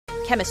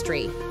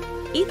Chemistry.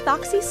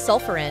 Ethoxy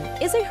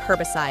Sulfuran is a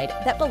herbicide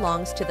that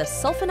belongs to the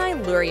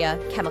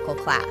sulfonylurea chemical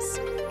class.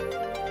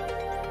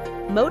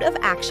 Mode of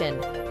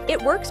action. It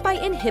works by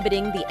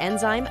inhibiting the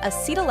enzyme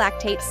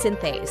acetolactate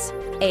synthase,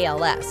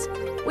 ALS,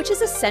 which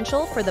is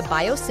essential for the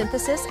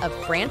biosynthesis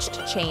of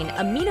branched-chain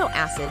amino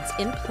acids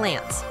in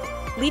plants,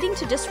 leading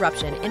to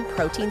disruption in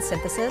protein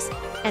synthesis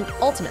and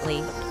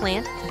ultimately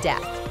plant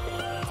death.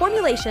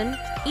 Formulation: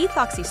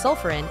 Ethoxy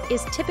Sulfuran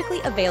is typically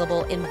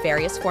available in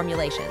various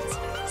formulations,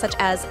 such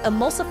as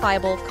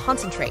emulsifiable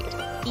concentrate,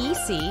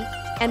 EC,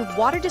 and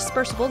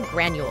water-dispersible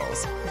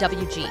granules,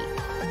 WG.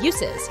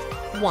 Uses: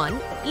 1.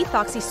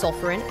 Ethoxy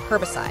Sulfuran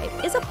herbicide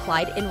is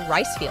applied in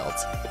rice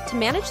fields to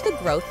manage the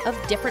growth of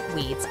different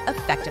weeds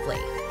effectively.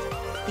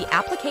 The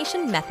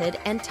application method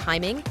and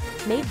timing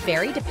may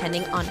vary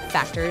depending on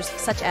factors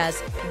such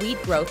as weed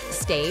growth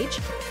stage,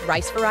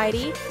 rice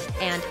variety,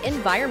 and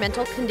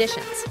environmental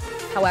conditions.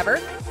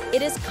 However,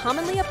 it is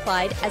commonly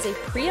applied as a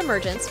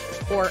pre-emergence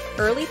or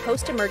early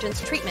post-emergence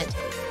treatment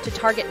to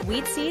target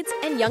weed seeds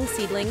and young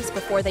seedlings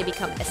before they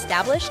become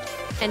established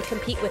and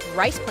compete with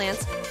rice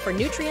plants for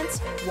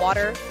nutrients,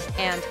 water,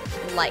 and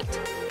light.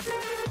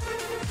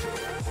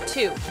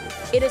 2.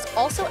 It is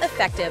also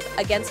effective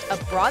against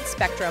a broad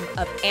spectrum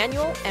of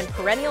annual and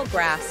perennial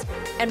grass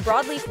and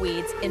broadleaf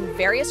weeds in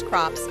various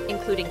crops,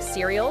 including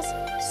cereals,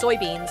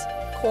 soybeans,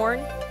 corn,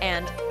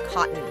 and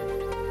cotton.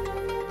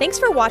 Thanks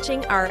for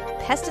watching our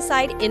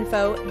pesticide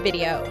info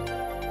video.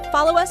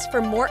 Follow us for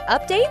more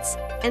updates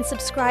and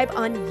subscribe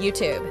on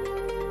YouTube.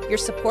 Your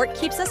support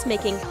keeps us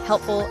making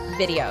helpful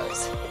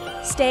videos.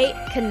 Stay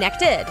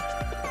connected.